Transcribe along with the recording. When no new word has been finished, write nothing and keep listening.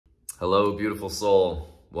Hello, beautiful soul.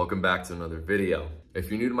 Welcome back to another video. If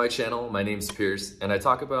you're new to my channel, my name's Pierce, and I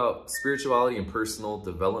talk about spirituality and personal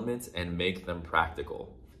development and make them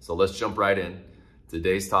practical. So let's jump right in.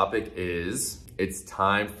 Today's topic is, it's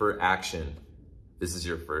time for action. This is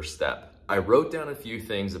your first step. I wrote down a few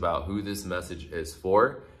things about who this message is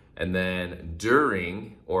for, and then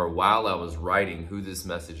during or while I was writing who this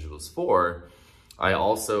message was for, I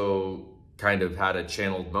also kind of had a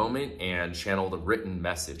channeled moment and channeled a written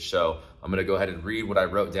message. So I'm gonna go ahead and read what I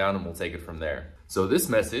wrote down and we'll take it from there. So this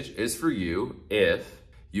message is for you if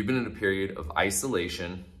you've been in a period of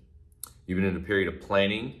isolation, you've been in a period of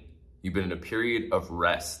planning, you've been in a period of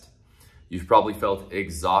rest. You've probably felt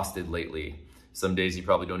exhausted lately. Some days you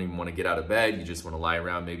probably don't even want to get out of bed, you just want to lie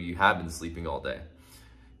around, maybe you have been sleeping all day.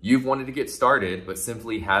 You've wanted to get started, but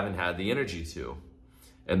simply haven't had the energy to.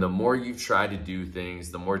 And the more you've tried to do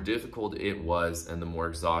things, the more difficult it was and the more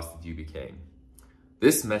exhausted you became.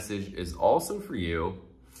 This message is also for you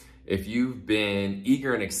if you've been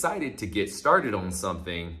eager and excited to get started on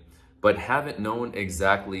something, but haven't known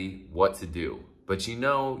exactly what to do. But you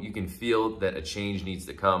know, you can feel that a change needs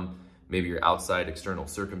to come. Maybe your outside external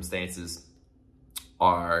circumstances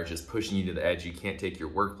are just pushing you to the edge. You can't take your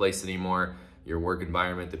workplace anymore, your work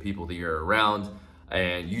environment, the people that you're around,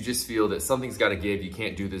 and you just feel that something's got to give. You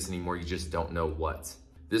can't do this anymore. You just don't know what.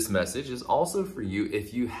 This message is also for you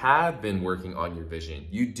if you have been working on your vision.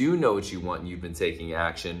 You do know what you want and you've been taking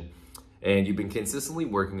action and you've been consistently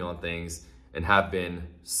working on things and have been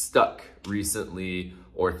stuck recently,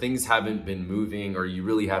 or things haven't been moving, or you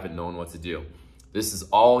really haven't known what to do. This is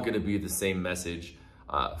all going to be the same message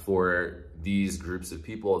for these groups of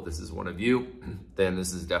people. If this is one of you, then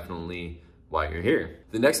this is definitely why you're here.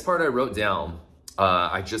 The next part I wrote down,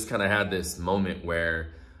 I just kind of had this moment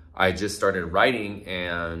where I just started writing,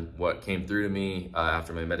 and what came through to me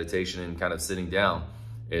after my meditation and kind of sitting down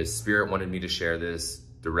is Spirit wanted me to share this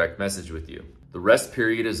direct message with you. The rest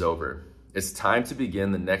period is over. It's time to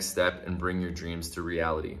begin the next step and bring your dreams to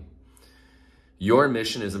reality. Your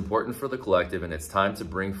mission is important for the collective, and it's time to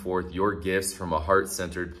bring forth your gifts from a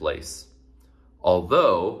heart-centered place.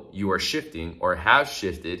 Although you are shifting or have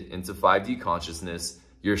shifted into 5D consciousness,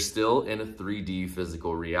 you're still in a 3D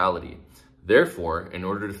physical reality. Therefore, in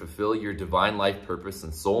order to fulfill your divine life purpose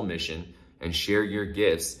and soul mission and share your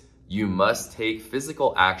gifts, you must take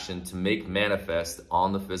physical action to make manifest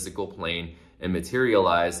on the physical plane and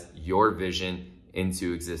materialize your vision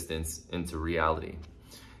into existence, into reality.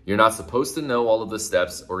 You're not supposed to know all of the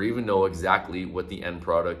steps or even know exactly what the end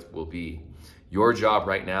product will be. Your job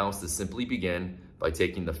right now is to simply begin by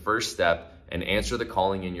taking the first step and answer the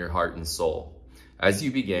calling in your heart and soul. As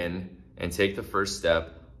you begin and take the first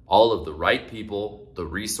step, all of the right people, the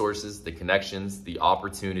resources, the connections, the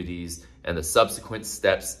opportunities, and the subsequent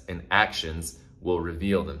steps and actions will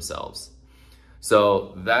reveal themselves.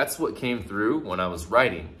 So that's what came through when I was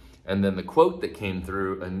writing. And then the quote that came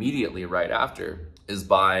through immediately right after is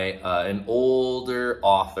by an older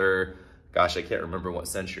author. Gosh, I can't remember what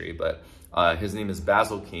century, but his name is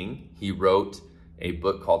Basil King. He wrote a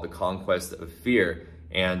book called The Conquest of Fear.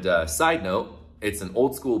 And side note, it's an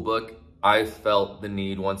old school book. I felt the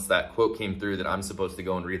need once that quote came through that I'm supposed to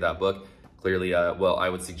go and read that book. Clearly, well, I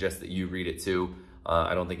would suggest that you read it too.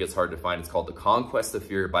 I don't think it's hard to find. It's called The Conquest of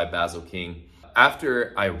Fear by Basil King.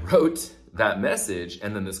 After I wrote that message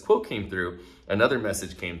and then this quote came through, another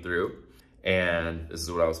message came through, and this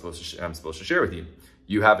is what I'm supposed to share with you.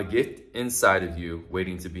 You have a gift inside of you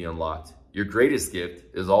waiting to be unlocked. Your greatest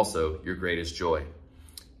gift is also your greatest joy.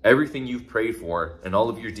 Everything you've prayed for and all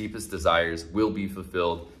of your deepest desires will be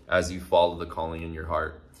fulfilled as you follow the calling in your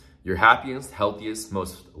heart. Your happiest, healthiest,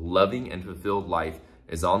 most loving and fulfilled life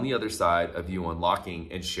is on the other side of you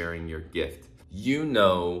unlocking and sharing your gift. You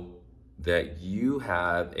know that you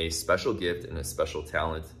have a special gift and a special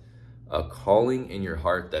talent, a calling in your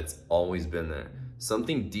heart that's always been there.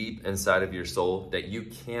 Something deep inside of your soul that you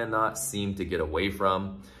cannot seem to get away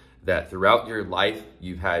from, that throughout your life,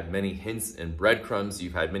 you've had many hints and breadcrumbs,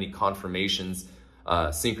 you've had many confirmations,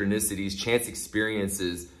 synchronicities, chance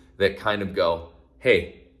experiences that kind of go,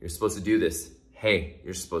 hey, you're supposed to do this. Hey,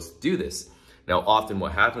 you're supposed to do this. Now, often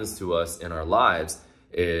what happens to us in our lives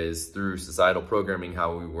is through societal programming,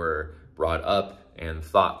 how we were brought up and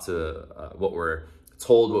thought to what we're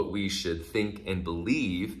told what we should think and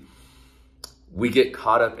believe, we get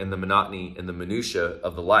caught up in the monotony and the minutia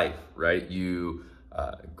of the life, right? You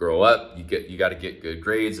grow up, you got to get good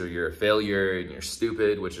grades or you're a failure and you're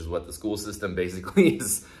stupid, which is what the school system basically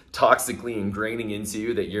is toxically ingraining into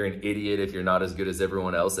you, that you're an idiot if you're not as good as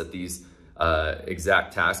everyone else at these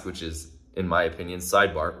exact tasks, which is, in my opinion,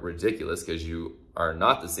 sidebar, ridiculous, because you are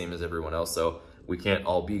not the same as everyone else. So we can't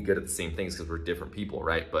all be good at the same things because we're different people,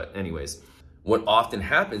 right? But anyways, what often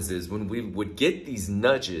happens is when we would get these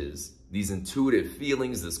nudges, these intuitive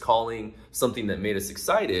feelings, this calling, something that made us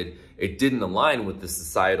excited, it didn't align with the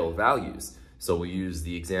societal values. So we use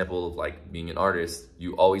the example of like being an artist.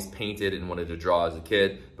 You always painted and wanted to draw as a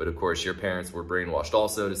kid, but of course your parents were brainwashed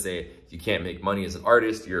also to say you can't make money as an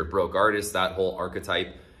artist, you're a broke artist, that whole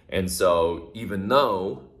archetype. And so even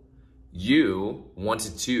though you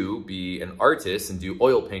wanted to be an artist and do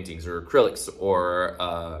oil paintings or acrylics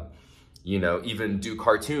or you know, even do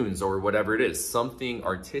cartoons or whatever it is, something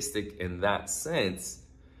artistic in that sense,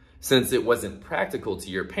 since it wasn't practical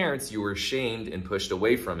to your parents, you were shamed and pushed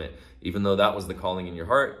away from it. Even though that was the calling in your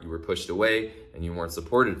heart, you were pushed away and you weren't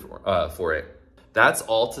supported for it. That's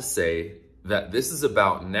all to say that this is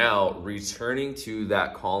about now returning to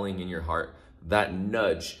that calling in your heart, that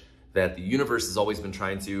nudge that the universe has always been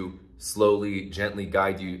trying to slowly, gently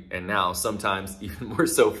guide you, and now sometimes even more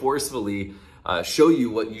so forcefully show you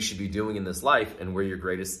what you should be doing in this life and where your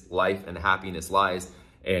greatest life and happiness lies,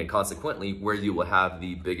 and consequently where you will have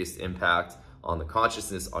the biggest impact on the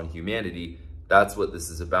consciousness, on humanity. That's what this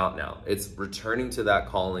is about now. It's returning to that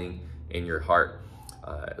calling in your heart.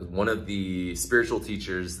 One of the spiritual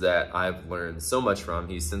teachers that I've learned so much from,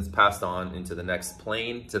 he's since passed on into the next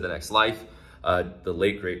plane, to the next life, the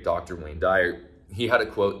late great Dr. Wayne Dyer. He had a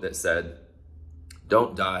quote that said,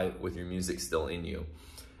 "Don't die with your music still in you."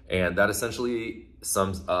 And that essentially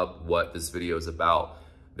sums up what this video is about,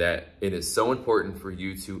 that it is so important for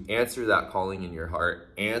you to answer that calling in your heart,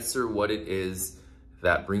 answer what it is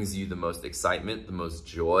that brings you the most excitement, the most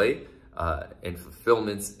joy, and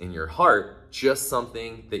fulfillment in your heart, just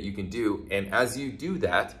something that you can do. And as you do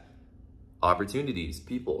that, opportunities,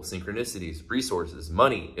 people, synchronicities, resources,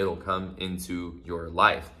 money, it'll come into your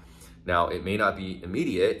life. Now, it may not be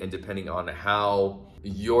immediate, and depending on how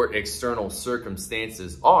your external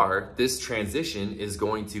circumstances are, this transition is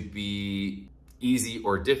going to be easy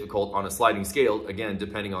or difficult on a sliding scale, again,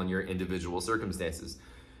 depending on your individual circumstances.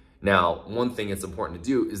 Now, one thing it's important to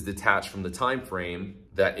do is detach from the time frame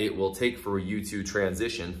that it will take for you to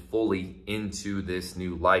transition fully into this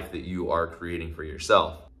new life that you are creating for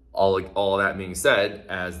yourself. All that being said,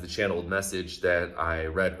 as the channeled message that I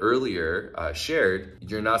read earlier shared,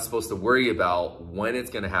 you're not supposed to worry about when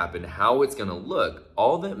it's going to happen, how it's going to look.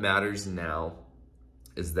 All that matters now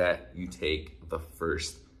is that you take the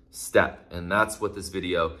first step. And that's what this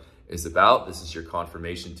video is about. This is your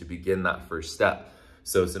confirmation to begin that first step.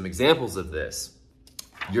 So some examples of this.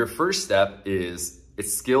 Your first step is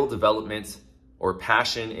it's skill development or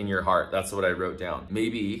passion in your heart. That's what I wrote down.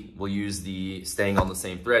 Maybe we'll use the, staying on the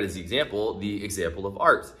same thread as the example of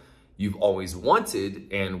art. You've always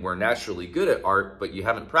wanted and were naturally good at art, but you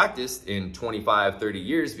haven't practiced in 25, 30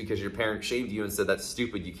 years because your parents shamed you and said, that's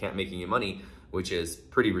stupid, you can't make any money, which is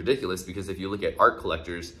pretty ridiculous because if you look at art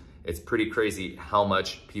collectors, it's pretty crazy how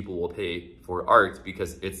much people will pay for art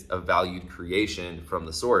because it's a valued creation from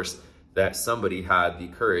the source that somebody had the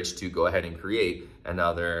courage to go ahead and create, and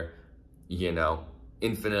now they're, you know,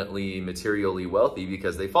 infinitely materially wealthy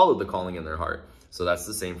because they followed the calling in their heart. So that's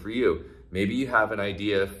the same for you. Maybe you have an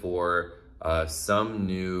idea for some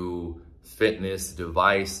new fitness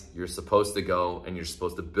device. You're supposed to go and you're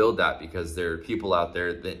supposed to build that because there are people out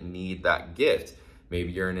there that need that gift.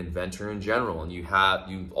 Maybe you're an inventor in general and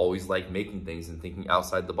you've always liked making things and thinking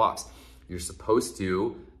outside the box. You're supposed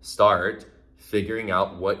to start figuring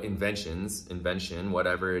out what invention,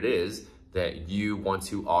 whatever it is, that you want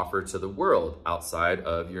to offer to the world outside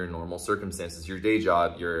of your normal circumstances, your day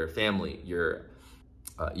job, your family, your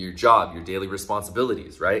job, your daily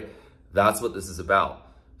responsibilities, right? That's what this is about.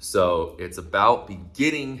 So it's about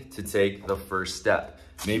beginning to take the first step.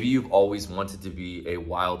 Maybe you've always wanted to be a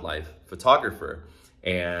wildlife photographer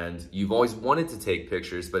and you've always wanted to take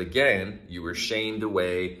pictures, but again, you were shamed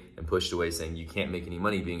away and pushed away saying you can't make any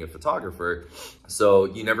money being a photographer. So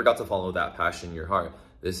you never got to follow that passion in your heart.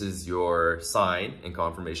 This is your sign and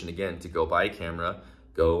confirmation again to go buy a camera,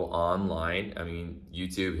 go online. I mean,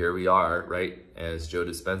 YouTube, here we are, right? As Joe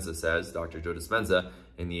Dispenza says, Dr. Joe Dispenza,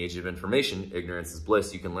 in the age of information, ignorance is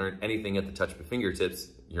bliss. You can learn anything at the touch of your fingertips.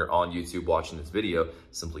 You're on YouTube watching this video,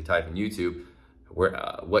 simply type in YouTube,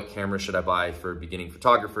 what camera should I buy for beginning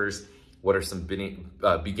photographers? What are some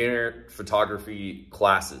beginner photography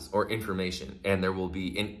classes or information? And there will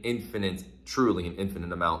be truly an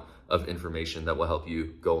infinite amount of information that will help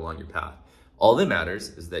you go along your path. All that matters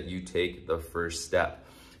is that you take the first step.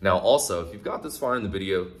 Now, also, if you've got this far in the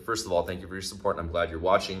video, first of all, thank you for your support. I'm glad you're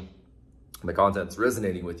watching. The content's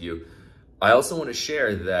resonating with you. I also want to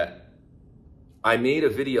share that I made a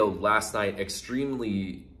video last night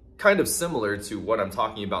extremely kind of similar to what I'm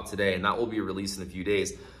talking about today, and that will be released in a few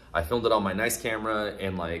days. I filmed it on my nice camera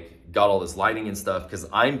and like got all this lighting and stuff because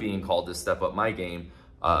I'm being called to step up my game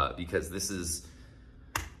because this is,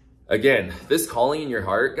 again, this calling in your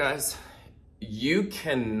heart, guys, you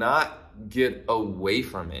cannot get away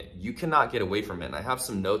from it. You cannot get away from it. And I have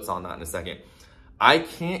some notes on that in a second. I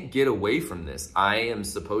can't get away from this. I am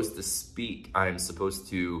supposed to speak. I am supposed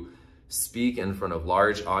to speak in front of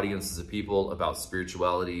large audiences of people about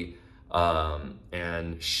spirituality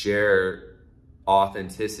and share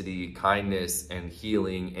authenticity, kindness, and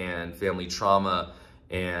healing, and family trauma,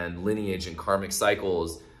 and lineage and karmic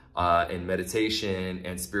cycles, and meditation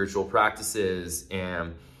and spiritual practices,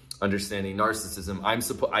 and understanding narcissism.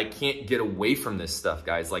 I can't get away from this stuff,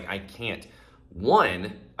 guys. Like, I can't.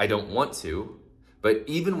 One, I don't want to, but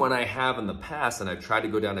even when I have in the past and I've tried to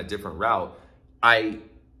go down a different route, I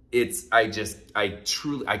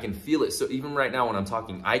can feel it. So even right now when I'm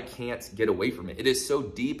talking, I can't get away from it. It is so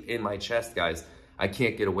deep in my chest, guys. I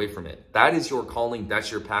can't get away from it. That is your calling.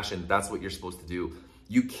 That's your passion. That's what you're supposed to do.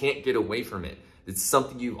 You can't get away from it. It's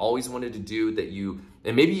something you've always wanted to do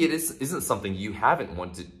and maybe it isn't something you haven't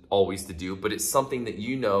wanted always to do, but it's something that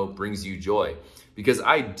you know brings you joy, because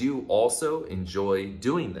I do also enjoy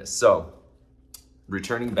doing this. So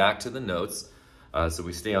returning back to the notes, so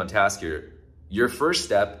we stay on task here. Your first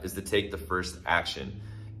step is to take the first action.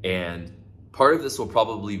 And part of this will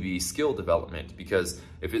probably be skill development, because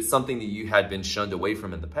if it's something that you had been shunned away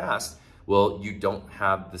from in the past, well, you don't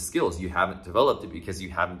have the skills. You haven't developed it because you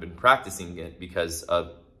haven't been practicing it because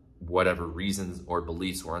of whatever reasons or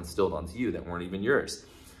beliefs were instilled onto you that weren't even yours.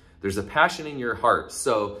 There's a passion in your heart.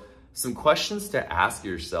 So some questions to ask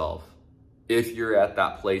yourself if you're at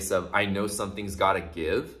that place of, I know something's got to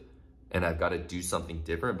give and I've got to do something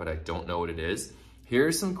different, but I don't know what it is. Here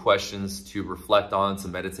are some questions to reflect on, to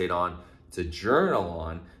meditate on, to journal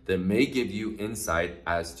on, that may give you insight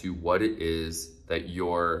as to what it is that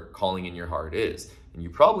your calling in your heart is. And you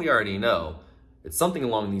probably already know it's something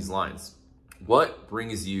along these lines. What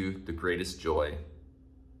brings you the greatest joy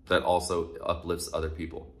that also uplifts other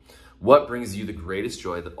people? What brings you the greatest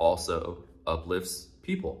joy that also uplifts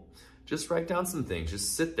people? Just write down some things.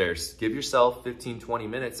 Just sit there. Give yourself 15, 20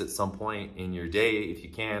 minutes at some point in your day, if you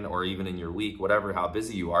can, or even in your week, whatever, how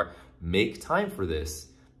busy you are. Make time for this,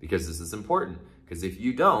 because this is important. Because if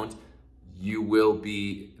you don't,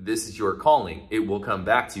 this is your calling. It will come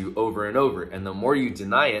back to you over and over. And the more you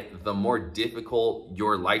deny it, the more difficult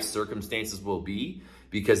your life circumstances will be,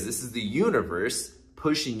 because this is the universe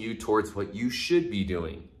pushing you towards what you should be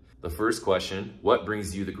doing. The first question, what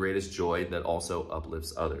brings you the greatest joy that also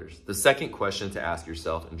uplifts others? The second question to ask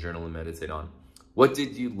yourself and journal and meditate on, what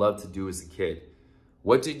did you love to do as a kid?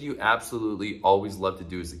 What did you absolutely always love to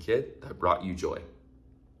do as a kid that brought you joy?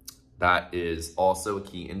 That is also a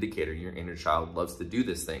key indicator. Your inner child loves to do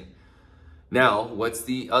this thing. Now, what's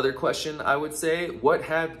the other question I would say? What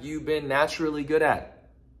have you been naturally good at?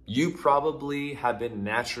 You probably have been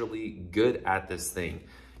naturally good at this thing.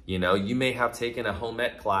 You know, you may have taken a home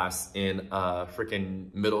ec class in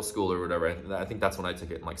freaking middle school or whatever. I think that's when I took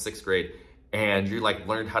it in like 6th grade. And you like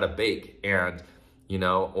learned how to bake, and, you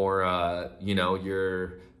know, or, you know,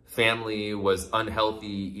 your family was unhealthy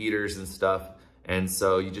eaters and stuff. And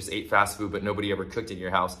so you just ate fast food, but nobody ever cooked in your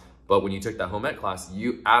house. But when you took that home ec class,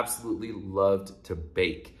 you absolutely loved to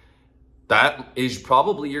bake. That is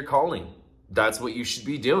probably your calling. That's what you should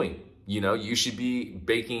be doing. You know, you should be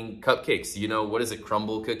baking cupcakes. You know, what is it?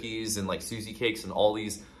 Crumble cookies and like Susie cakes and all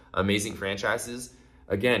these amazing franchises.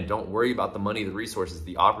 Again, don't worry about the money, the resources,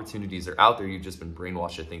 the opportunities are out there. You've just been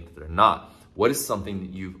brainwashed to think that they're not. What is something that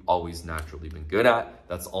you've always naturally been good at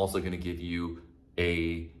that's also going to give you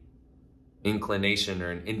a inclination or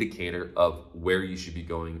an indicator of where you should be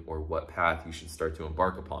going or what path you should start to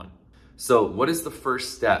embark upon? So what is the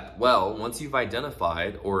first step? Well, once you've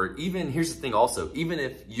identified, or even, here's the thing also, even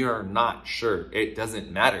if you're not sure, it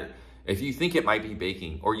doesn't matter. If you think it might be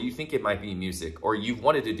baking, or you think it might be music, or you've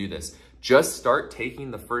wanted to do this, just start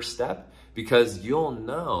taking the first step, because you'll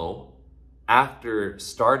know after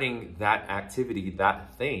starting that activity,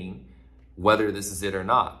 that thing, whether this is it or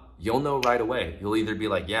not. You'll know right away. You'll either be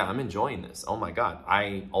like, yeah, I'm enjoying this. Oh my God,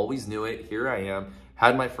 I always knew it. Here I am,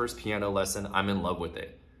 had my first piano lesson. I'm in love with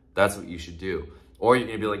it. That's what you should do. Or you're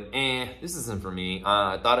gonna be like, this isn't for me.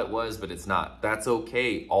 I thought it was, but it's not. That's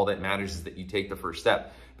okay. All that matters is that you take the first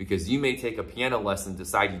step, because you may take a piano lesson,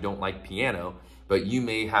 decide you don't like piano, but you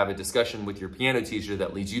may have a discussion with your piano teacher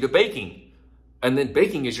that leads you to baking. And then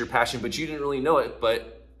baking is your passion, but you didn't really know it,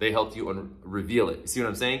 but they helped you reveal it. You see what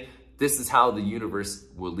I'm saying? This is how the universe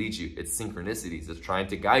will lead you. It's synchronicities. It's trying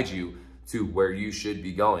to guide you to where you should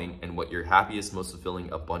be going and what your happiest, most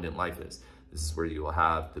fulfilling, abundant life is. This is where you will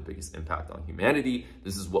have the biggest impact on humanity.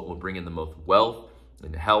 This is what will bring in the most wealth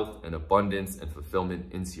and health and abundance and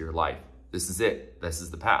fulfillment into your life. This is it. This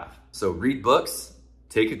is the path. So read books,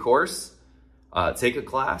 take a course, take a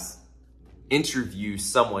class, interview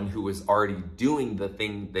someone who is already doing the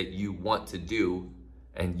thing that you want to do,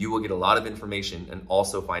 and you will get a lot of information and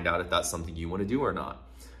also find out if that's something you want to do or not.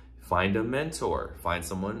 Find a mentor. Find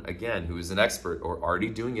someone, again, who is an expert or already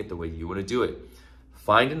doing it the way you want to do it.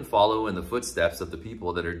 Find and follow in the footsteps of the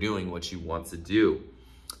people that are doing what you want to do.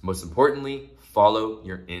 Most importantly, follow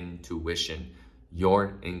your intuition,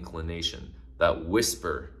 your inclination, that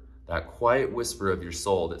whisper, that quiet whisper of your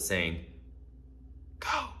soul that's saying, go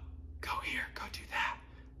here, go do that.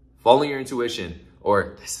 Follow your intuition,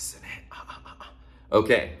 or this isn't it.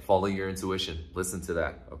 Okay, follow your intuition. Listen to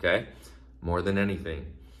that, okay? More than anything.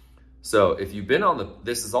 So if you've been on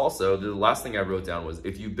this is also, the last thing I wrote down was,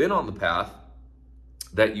 if you've been on the path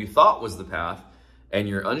that you thought was the path and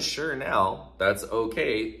you're unsure now, that's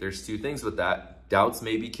okay. There's two things with that. Doubts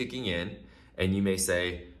may be kicking in and you may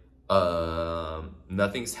say,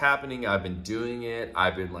 nothing's happening. I've been doing it.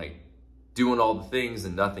 I've been like doing all the things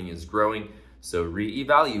and nothing is growing. So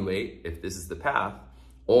reevaluate if this is the path,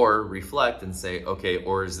 or reflect and say, okay,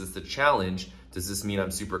 or is this the challenge? Does this mean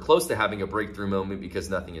I'm super close to having a breakthrough moment because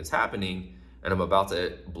nothing is happening and I'm about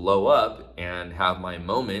to blow up and have my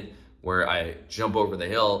moment where I jump over the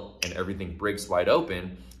hill and everything breaks wide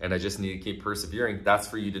open and I just need to keep persevering? That's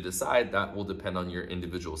for you to decide. That will depend on your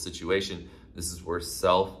individual situation. This is where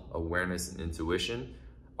self-awareness and intuition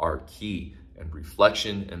are key, and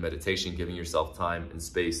reflection and meditation, giving yourself time and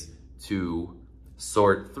space to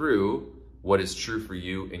sort through what is true for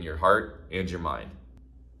you in your heart and your mind.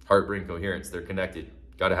 Heart, brain, coherence, they're connected.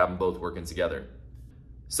 Got to have them both working together.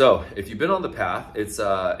 So if you've been on the path,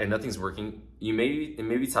 and nothing's working, it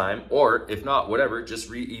may be time, or if not, whatever, just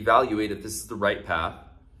reevaluate if this is the right path.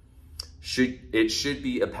 It should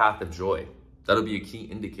be a path of joy. That'll be a key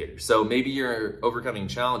indicator. So maybe you're overcoming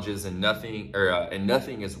challenges and nothing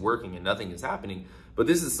is working and nothing is happening, but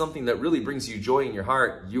this is something that really brings you joy in your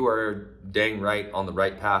heart. You are dang right on the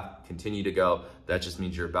right path. Continue to go. That just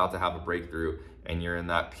means you're about to have a breakthrough and you're in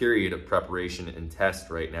that period of preparation and test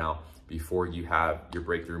right now before you have your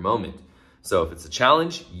breakthrough moment. So if it's a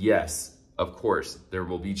challenge, yes, of course, there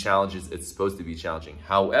will be challenges. It's supposed to be challenging.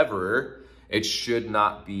 However, it should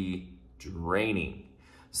not be draining.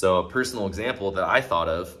 So a personal example that I thought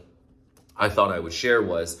I would share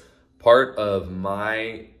was, part of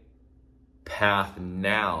my path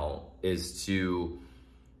now is to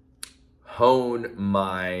hone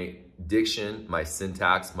my diction, my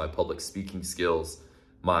syntax, my public speaking skills,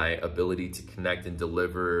 my ability to connect and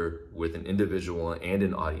deliver with an individual and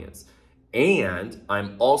an audience. And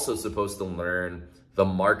I'm also supposed to learn the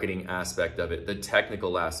marketing aspect of it, the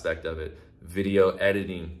technical aspect of it, video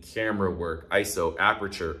editing, camera work, ISO,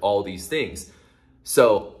 aperture, all these things.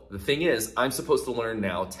 So the thing is, I'm supposed to learn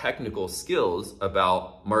now technical skills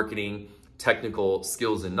about marketing, technical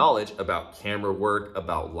skills and knowledge about camera work,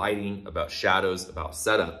 about lighting, about shadows, about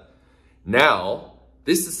setup. Now,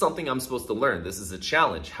 this is something I'm supposed to learn. This is a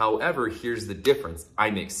challenge. However, here's the difference.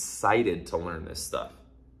 I'm excited to learn this stuff.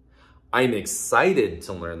 I'm excited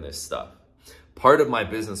to learn this stuff. Part of my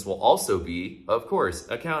business will also be, of course,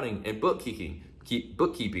 accounting and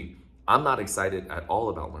bookkeeping. I'm not excited at all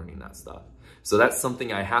about learning that stuff. So that's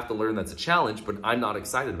something I have to learn. That's a challenge, but I'm not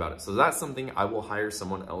excited about it. So that's something I will hire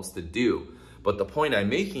someone else to do. But the point I'm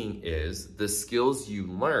making is, the skills you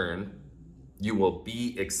learn, you will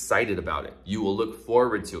be excited about it. You will look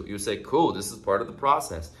forward to it. You'll say, cool, this is part of the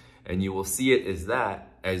process. And you will see it as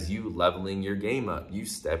that, as you leveling your game up, you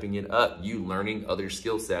stepping it up, you learning other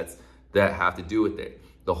skill sets that have to do with it.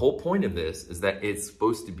 The whole point of this is that it's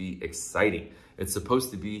supposed to be exciting. It's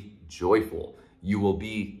supposed to be joyful. You will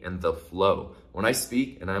be in the flow. When I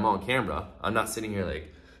speak and I'm on camera, I'm not sitting here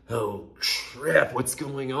like, oh crap, what's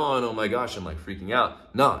going on? Oh my gosh, I'm like freaking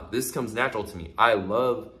out. No, this comes natural to me. I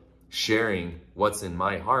love sharing what's in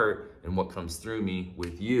my heart and what comes through me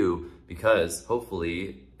with you, because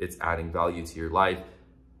hopefully it's adding value to your life,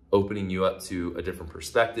 opening you up to a different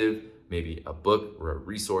perspective, maybe a book or a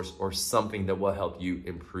resource or something that will help you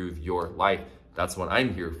improve your life. That's what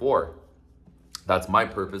I'm here for. That's my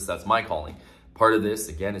purpose. That's my calling. Part of this,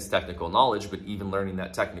 again, is technical knowledge, but even learning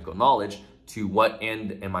that technical knowledge, to what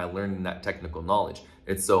end am I learning that technical knowledge?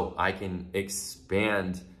 It's so I can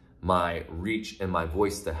expand my reach and my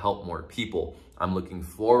voice to help more people. I'm looking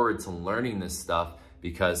forward to learning this stuff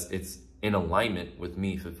because it's in alignment with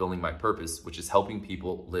me fulfilling my purpose, which is helping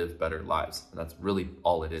people live better lives. And that's really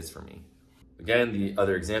all it is for me. Again, the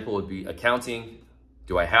other example would be accounting.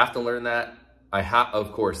 Do I have to learn that?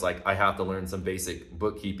 Of course, like I have to learn some basic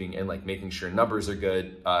bookkeeping and like making sure numbers are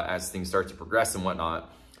good as things start to progress and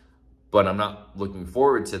whatnot. But I'm not looking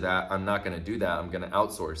forward to that. I'm not going to do that. I'm going to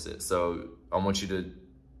outsource it. So I want you to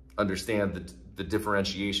understand the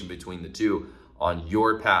differentiation between the two on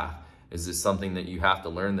your path. Is this something that you have to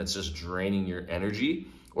learn that's just draining your energy?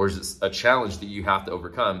 Or is it a challenge that you have to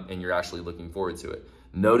overcome and you're actually looking forward to it?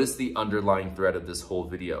 Notice the underlying thread of this whole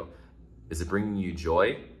video. Is it bringing you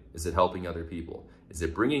joy? Is it helping other people? Is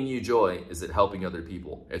it bringing you joy? Is it helping other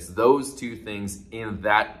people? It's those two things in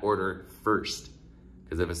that order first.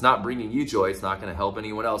 Because if it's not bringing you joy, it's not going to help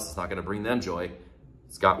anyone else. It's not going to bring them joy.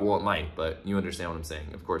 Well, it might, but you understand what I'm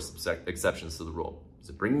saying. Of course, exceptions to the rule. Is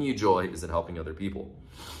it bringing you joy? Is it helping other people?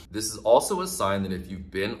 This is also a sign that if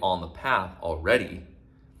you've been on the path already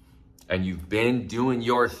and you've been doing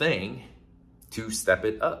your thing, to step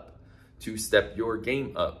it up, to step your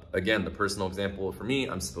game up. Again, the personal example for me,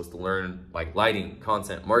 I'm supposed to learn like lighting,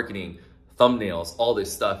 content, marketing, thumbnails, all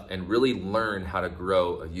this stuff, and really learn how to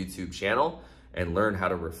grow a YouTube channel and learn how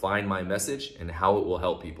to refine my message and how it will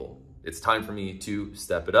help people. It's time for me to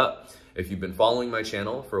step it up. If you've been following my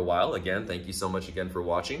channel for a while, again, thank you so much again for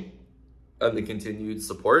watching and the continued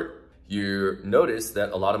support. You notice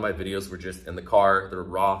that a lot of my videos were just in the car, they're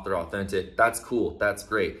raw, they're authentic. That's cool, that's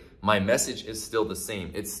great. My message is still the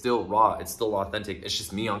same. It's still raw, it's still authentic. It's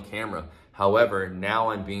just me on camera. However,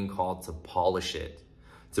 now I'm being called to polish it,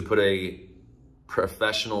 to put a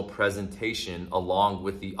professional presentation along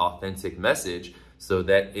with the authentic message so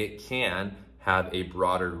that it can have a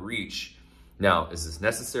broader reach. Now, is this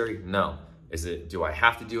necessary? No. Do I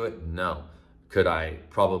have to do it? No. Could I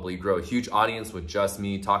probably grow a huge audience with just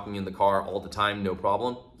me talking in the car all the time, no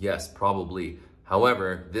problem? Yes, probably.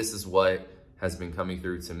 However, this is what has been coming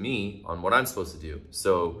through to me on what I'm supposed to do.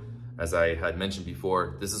 So as I had mentioned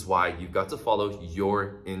before, this is why you've got to follow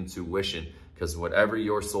your intuition, because whatever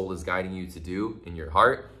your soul is guiding you to do in your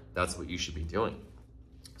heart, that's what you should be doing.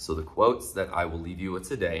 So the quotes that I will leave you with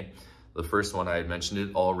today, the first one, I had mentioned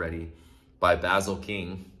it already, by Basil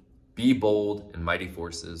King: be bold and mighty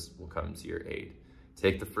forces will come to your aid.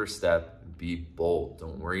 Take the first step, be bold.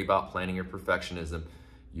 Don't worry about planning or perfectionism.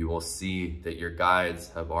 You will see that your guides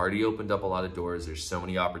have already opened up a lot of doors. There's so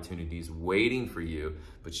many opportunities waiting for you,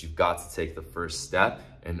 but you've got to take the first step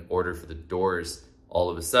in order for the doors. All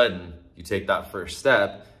of a sudden, you take that first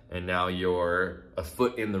step and now you're a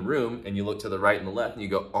foot in the room and you look to the right and the left and you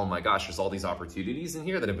go, oh my gosh, there's all these opportunities in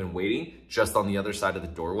here that have been waiting just on the other side of the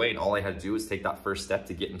doorway. And all I had to do was take that first step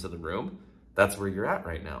to get into the room. That's where you're at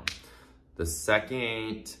right now. The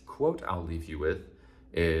second quote I'll leave you with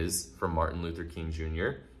is from Martin Luther King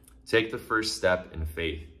Jr. Take the first step in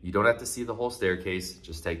faith. You don't have to see the whole staircase,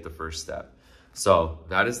 just take the first step. So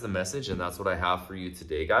that is the message, and that's what I have for you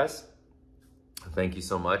today, guys. Thank you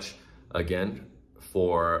so much again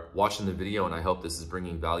for watching the video, and I hope this is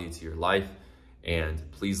bringing value to your life. And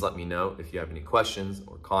please let me know if you have any questions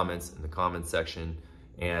or comments in the comment section,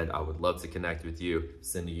 and I would love to connect with you.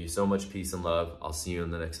 Sending you so much peace and love. I'll see you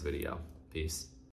in the next video. Peace.